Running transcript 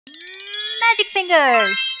Magic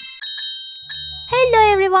Fingers!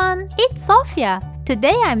 Hello everyone, it's Sophia.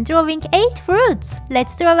 Today I'm drawing 8 fruits.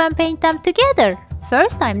 Let's draw and paint them together.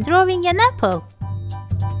 First I'm drawing an apple.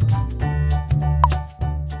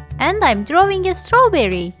 And I'm drawing a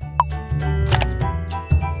strawberry.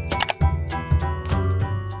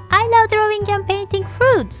 I love drawing and painting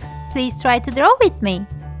fruits. Please try to draw with me.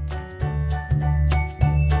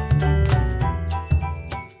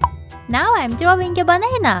 Now I'm drawing a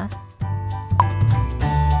banana.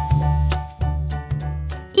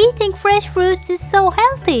 Eating fresh fruits is so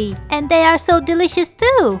healthy, and they are so delicious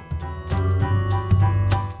too.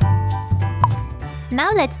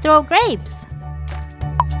 Now let's draw grapes.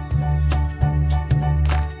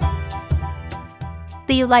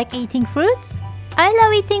 Do you like eating fruits? I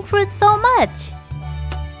love eating fruits so much.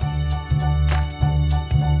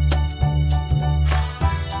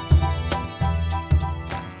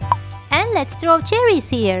 And let's draw cherries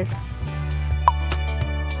here.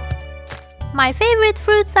 My favorite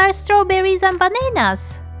fruits are strawberries and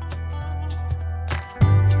bananas.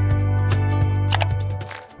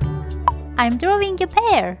 I'm drawing a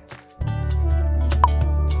pear.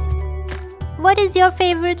 What is your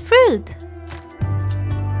favorite fruit?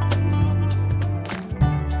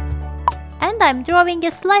 And I'm drawing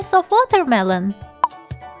a slice of watermelon.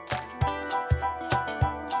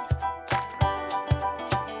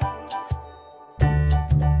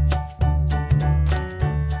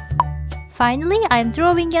 Finally, I'm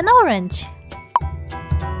drawing an orange.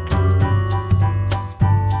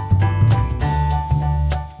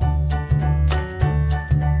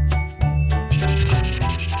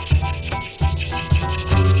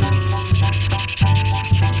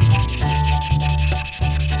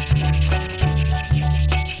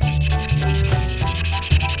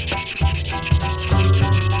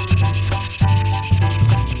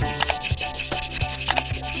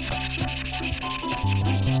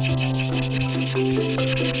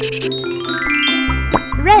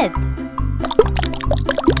 Red.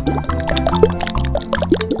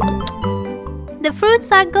 The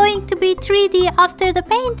fruits are going to be 3D after the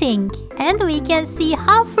painting, and we can see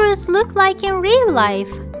how fruits look like in real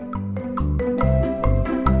life.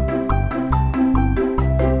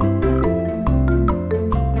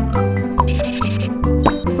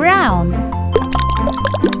 Brown.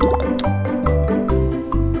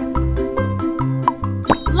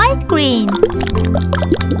 Light green.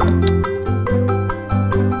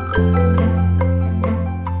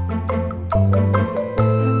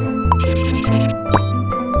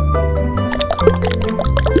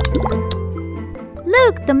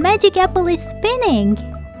 Look, the magic apple is spinning.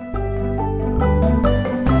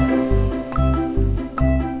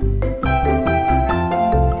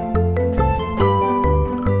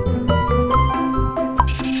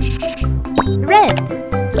 Red.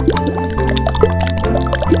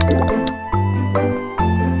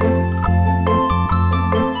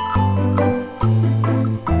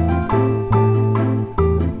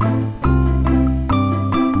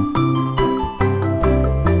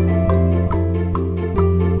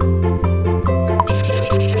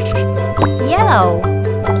 Yellow.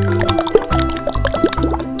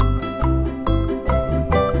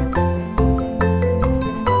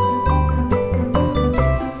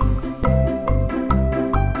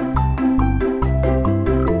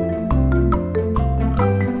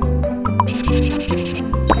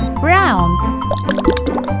 Brown.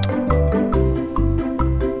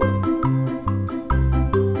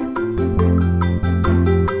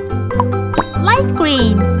 Light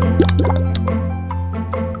green.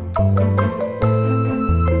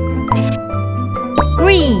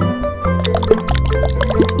 Green.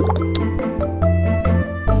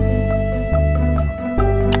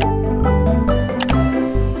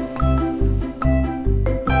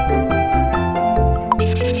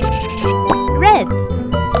 Red.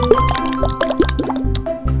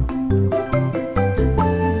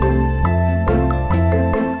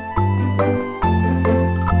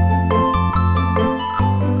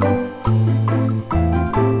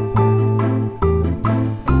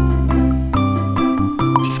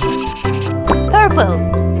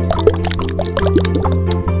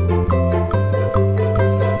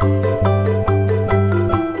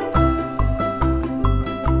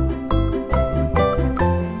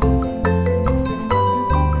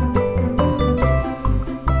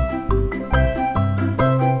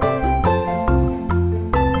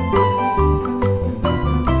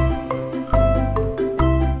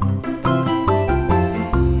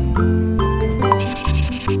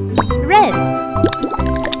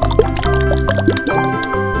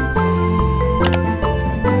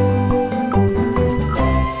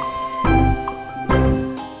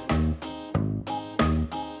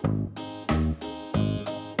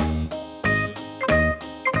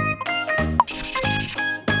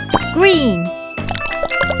 Green.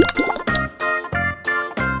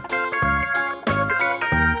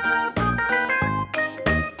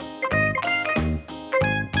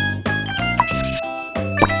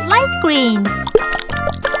 Light green.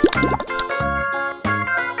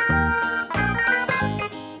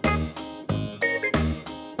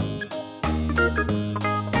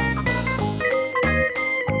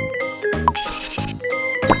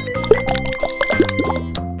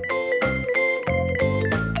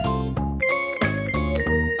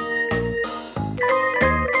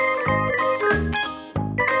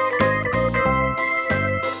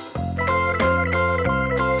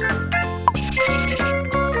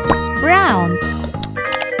 Brown.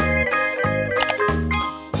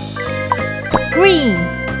 Green.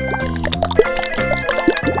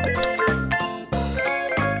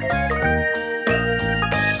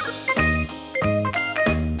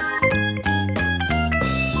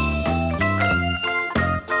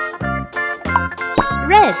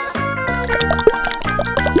 Red.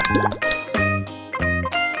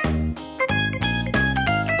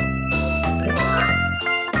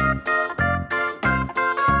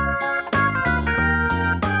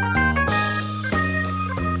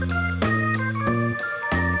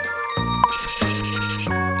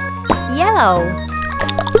 Yellow.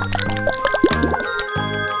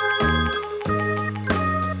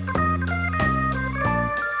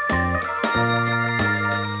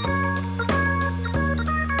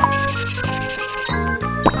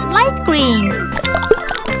 Light green.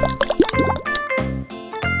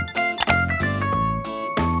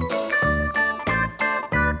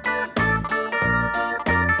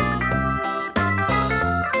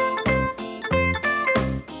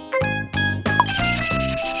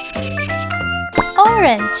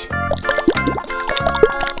 Orange.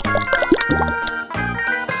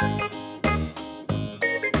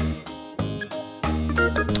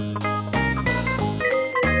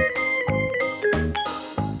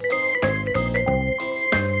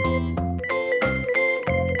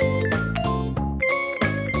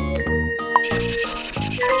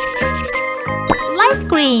 Light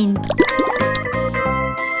green.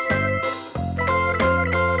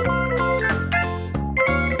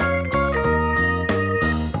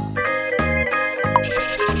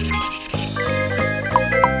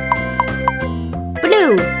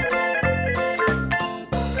 Blue.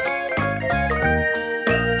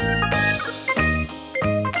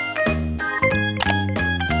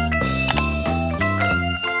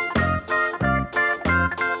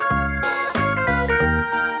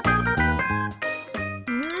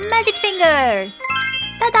 Magic fingers!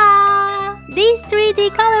 Ta-da! These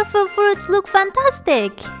 3D colorful fruits look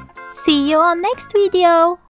fantastic! See you on next video!